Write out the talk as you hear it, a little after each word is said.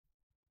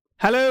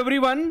Hello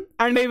everyone,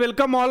 and I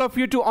welcome all of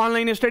you to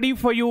Online Study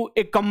for You,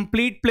 a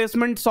complete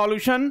placement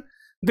solution.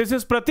 This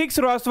is Pratik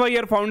Srivastava,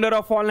 your founder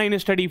of Online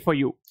Study for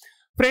You.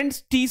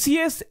 Friends,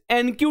 TCS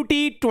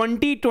NQT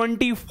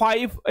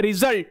 2025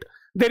 result,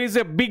 there is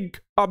a big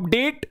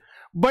update,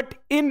 but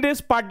in this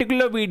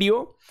particular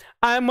video,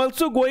 I am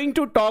also going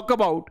to talk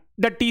about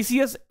the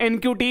TCS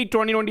NQT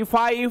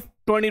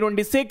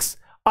 2025-2026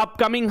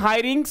 upcoming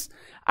hirings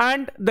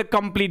and the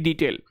complete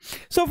detail.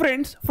 So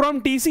friends,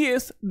 from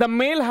TCS the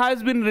mail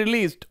has been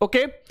released.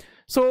 Okay,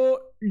 so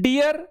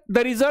dear,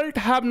 the result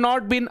have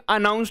not been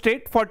announced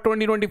yet for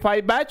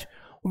 2025 batch.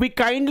 We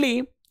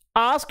kindly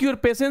ask your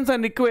patience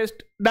and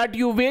request that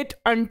you wait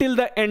until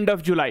the end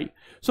of July.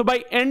 So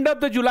by end of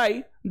the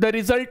July the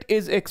result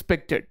is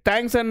expected.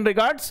 Thanks and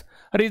regards,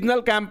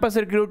 regional campus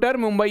recruiter,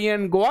 Mumbai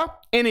and Goa.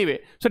 Anyway,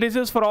 so this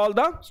is for all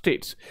the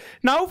states.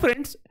 Now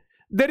friends,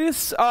 there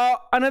is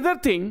another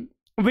thing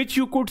which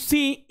you could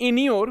see in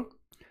your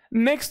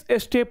next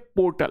step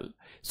portal.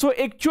 So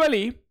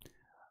actually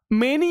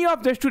many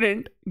of the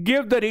students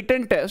gave the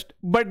written test,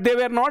 but they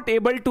were not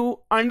able to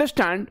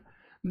understand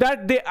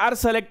that they are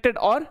selected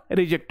or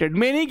rejected.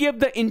 Many gave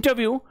the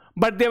interview,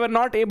 but they were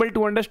not able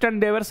to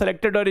understand they were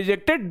selected or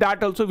rejected.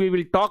 That also we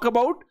will talk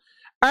about.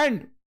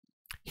 And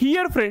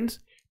here friends,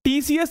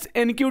 TCS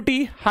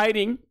NQT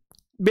hiring,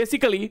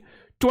 basically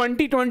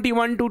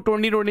 2021 to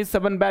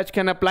 2027 batch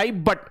can apply,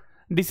 but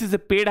this is a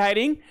paid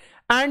hiring,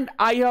 and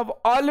I have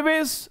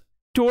always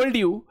told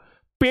you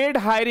paid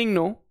hiring,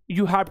 no,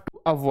 you have to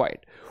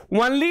avoid.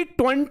 Only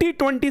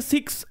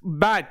 2026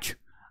 batch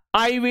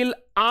I will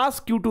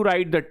ask you to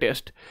write the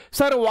test.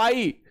 Sir,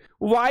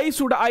 why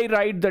should I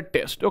write the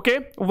test?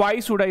 Okay, why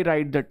should I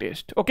write the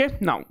test? Okay,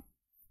 now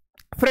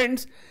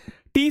friends,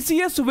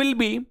 TCS will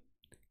be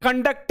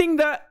conducting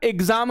the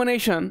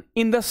examination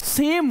in the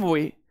same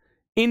way,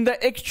 in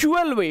the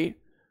actual way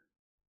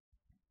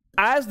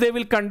as they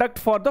will conduct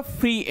for the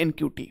free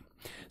NQT.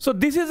 So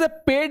this is a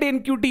paid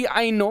NQT.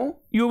 I know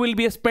you will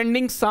be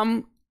spending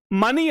some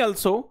money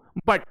also,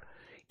 but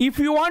if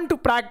you want to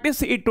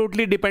practice, it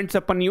totally depends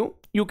upon you.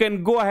 You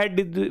can go ahead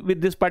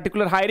with this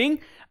particular hiring,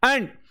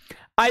 and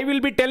I will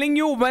be telling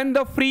you when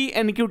the free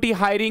NQT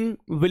hiring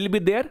will be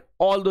there.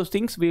 All those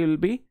things we will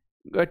be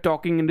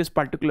talking in this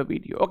particular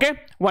video. Okay,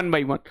 one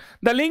by one.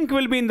 The link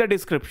will be in the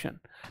description.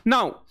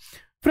 Now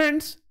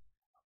friends,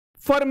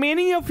 for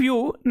many of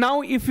you,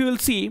 now if you will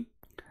see,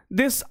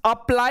 this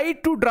apply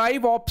to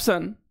drive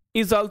option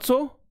is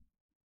also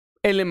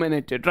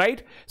eliminated,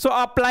 right? So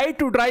apply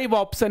to drive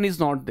option is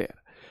not there.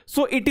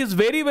 So it is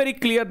very, very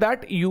clear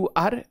that you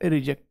are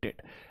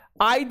rejected.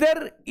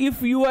 Either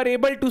if you are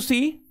able to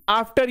see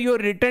after your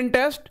written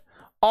test,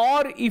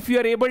 or if you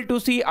are able to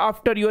see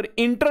after your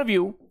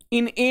interview,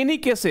 in any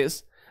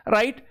cases,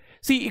 right?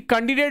 See,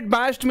 candidate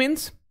batch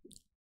means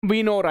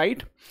we know,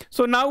 right?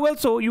 So now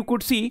also you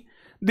could see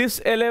this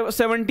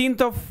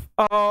 17th of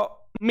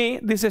May,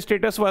 this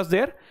status was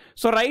there.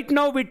 So right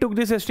now we took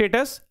this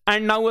status,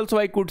 and now also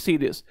I could see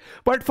this.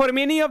 But for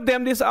many of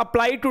them, this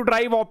apply to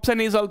drive option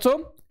is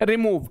also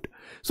removed.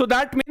 So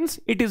that means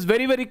it is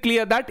very, very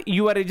clear that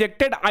you are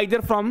rejected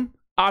either from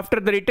after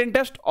the written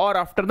test or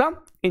after the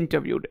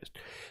interview test.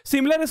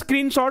 Similar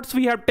screenshots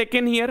we have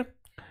taken here.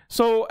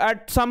 So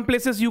at some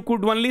places you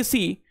could only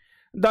see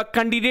the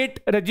candidate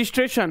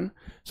registration.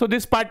 So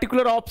this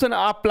particular option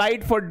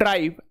applied for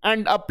drive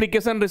and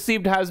application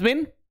received has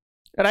been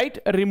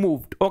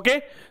removed.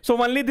 Okay, so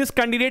only this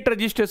candidate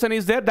registration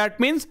is there. That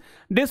means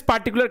this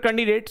particular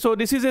candidate, so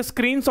this is a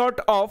screenshot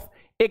of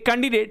a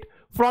candidate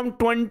from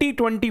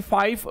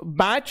 2025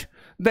 batch.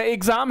 The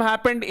exam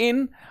happened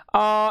in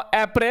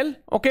April,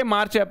 okay,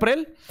 March,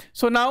 April.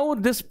 So now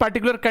this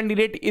particular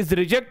candidate is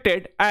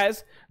rejected,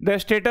 as the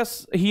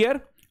status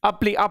here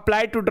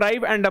apply to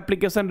drive and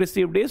application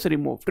received is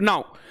removed.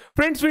 Now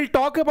friends, we'll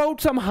talk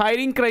about some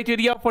hiring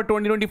criteria for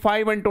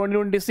 2025 and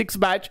 2026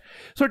 batch.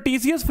 So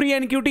TCS free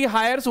NQT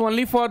hires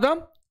only for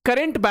the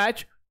current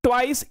batch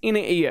twice in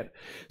a year.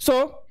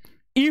 So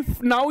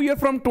if now you're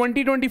from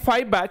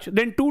 2025 batch,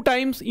 then 2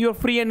 times your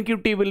free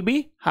NQT will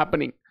be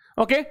happening.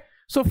 Okay,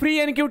 so free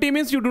NQT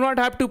means you do not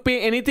have to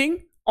pay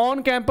anything.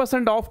 On campus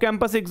and off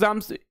campus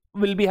exams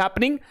will be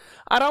happening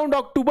around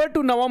October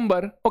to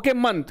November, okay,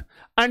 month,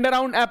 and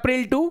around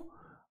April to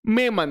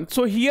May month.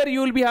 So here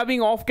you will be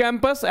having off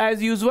campus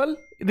as usual.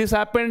 This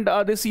happened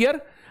this year.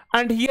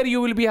 And here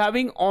you will be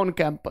having on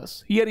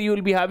campus. Here you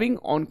will be having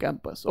on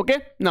campus. Okay,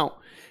 now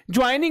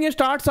joining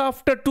starts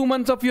after 2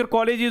 months of your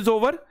college is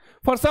over.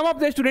 For some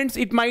of the students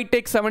it might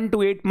take 7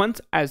 to 8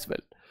 months as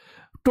well.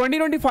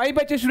 2025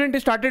 batch student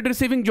started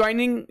receiving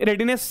joining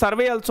readiness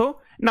survey also.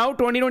 Now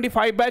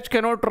 2025 batch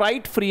cannot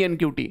write free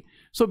NQT.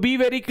 So be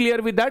very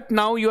clear with that.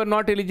 Now you are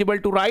not eligible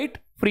to write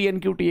free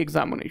NQT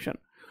examination.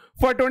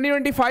 For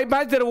 2025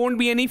 batch, there won't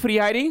be any free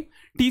hiring.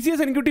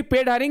 TCS NQT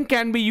paid hiring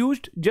can be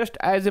used just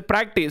as a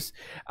practice.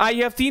 I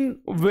have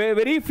seen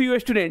very few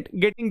students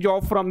getting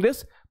job from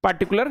this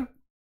particular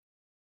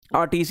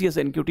TCS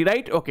NQT,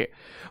 right? Okay.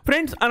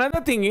 Friends, another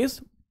thing is,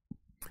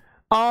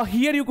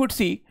 here you could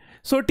see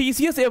So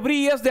TCS every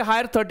year they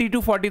hire 30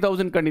 to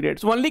 40,000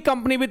 candidates. Only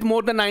company with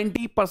more than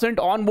 90%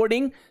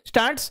 onboarding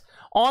stats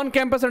on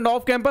campus and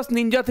off campus.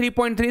 Ninja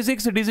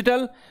 3.36,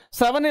 digital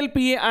 7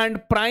 LPA,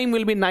 and prime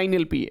will be 9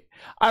 LPA.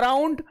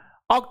 Around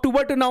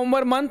October to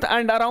November month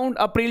and around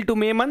April to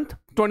May month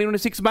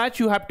 2026 batch,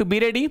 you have to be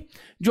ready.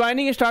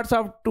 Joining starts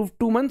after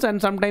 2 months,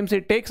 and sometimes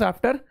it takes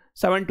after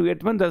 7 to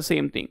 8 months, the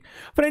same thing.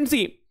 Friends,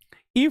 see,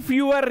 if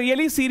you are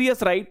really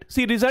serious, right,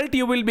 see, result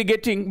you will be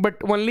getting, but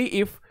only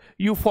if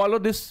you follow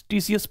this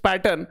TCS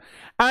pattern.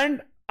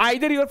 And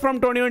either you're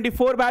from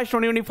 2024 batch,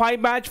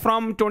 2025 batch,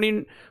 from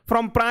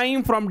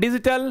prime, from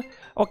digital,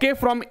 okay,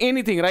 from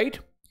anything, right?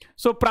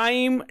 So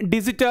prime,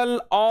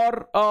 digital,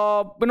 or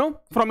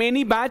from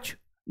any batch,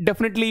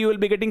 definitely you will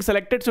be getting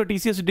selected. So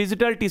TCS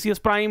digital,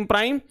 TCS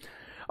prime,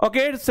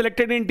 okay,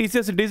 selected in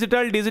TCS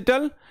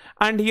digital,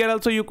 and here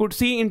also you could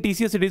see in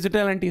TCS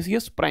digital and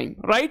TCS prime,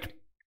 right?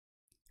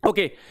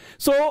 Okay,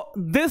 so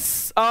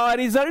this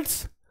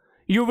results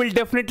you will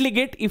definitely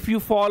get if you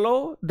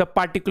follow the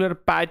particular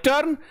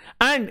pattern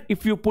and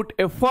if you put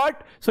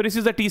effort. So this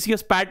is the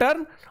TCS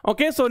pattern.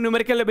 Okay, so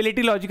numerical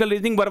ability, logical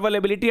reasoning, verbal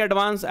ability,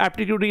 advanced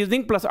aptitude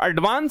reasoning plus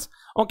advanced.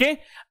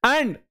 Okay,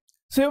 and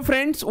so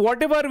friends,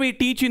 whatever we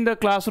teach in the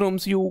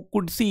classrooms, you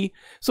could see.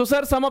 So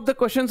sir, some of the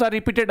questions are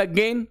repeated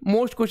again.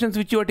 Most questions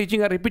which you are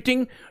teaching are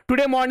repeating.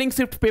 Today morning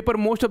shift paper,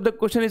 most of the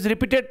question is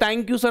repeated.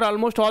 Thank you sir,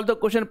 almost all the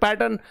question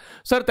pattern.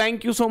 Sir,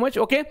 thank you so much.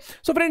 Okay,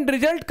 so friend,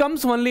 result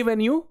comes only when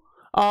you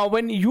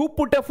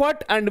put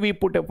effort and we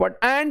put effort,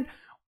 and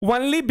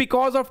only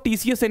because of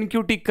TCS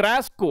NQT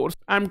crash course.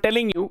 I'm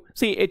telling you,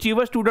 see,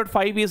 Achievers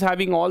 2.5 is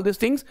having all these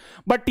things,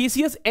 but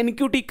TCS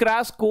NQT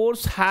crash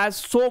course has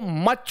so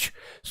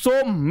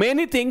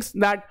many things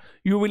that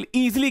you will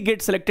easily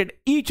get selected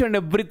each and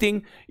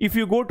everything if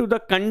you go to the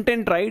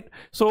content, right?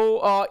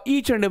 So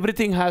each and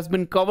everything has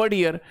been covered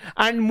here,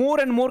 and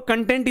more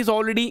content is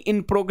already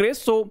in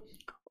progress. So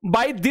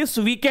by this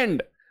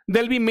weekend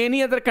there'll be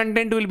many other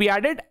content will be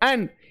added,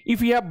 and if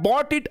you have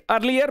bought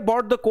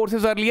the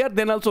courses earlier,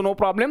 then also no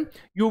problem,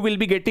 you will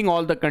be getting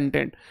all the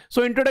content.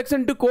 So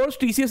introduction to course,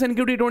 TCS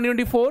NQT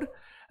 2024,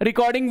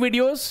 recording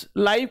videos,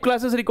 live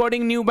classes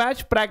recording new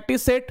batch,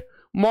 practice set,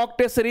 mock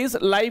test series,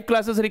 live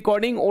classes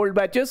recording old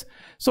batches.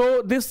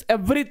 So this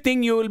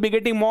everything you will be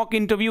getting. Mock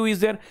interview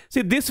is there.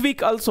 See, this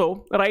week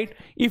also, right,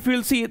 if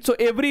you'll see it, so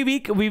every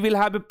week we will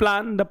have a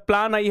plan. The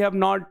plan I have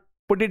not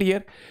put it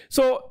here.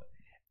 So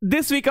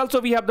this week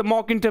also we have the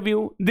mock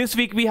interview. This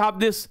week we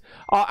have this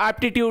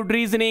aptitude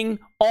reasoning.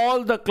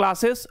 All the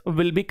classes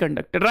will be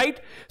conducted, right?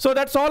 So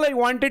that's all I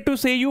wanted to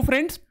say you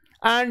friends.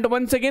 And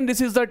once again,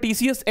 this is the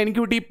TCS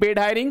NQT paid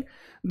hiring.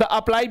 The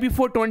apply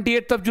before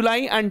 28th of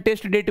July and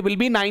test date will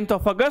be 9th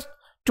of August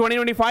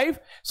 2025.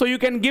 So you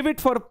can give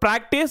it for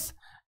practice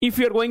if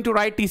you're going to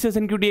write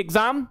TCS NQT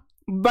exam.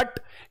 But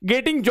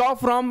getting job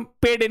from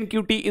paid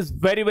NQT is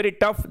very, very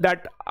tough.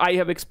 That I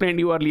have explained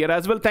you earlier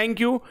as well. Thank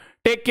you.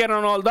 Take care,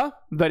 and all the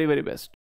very, very best.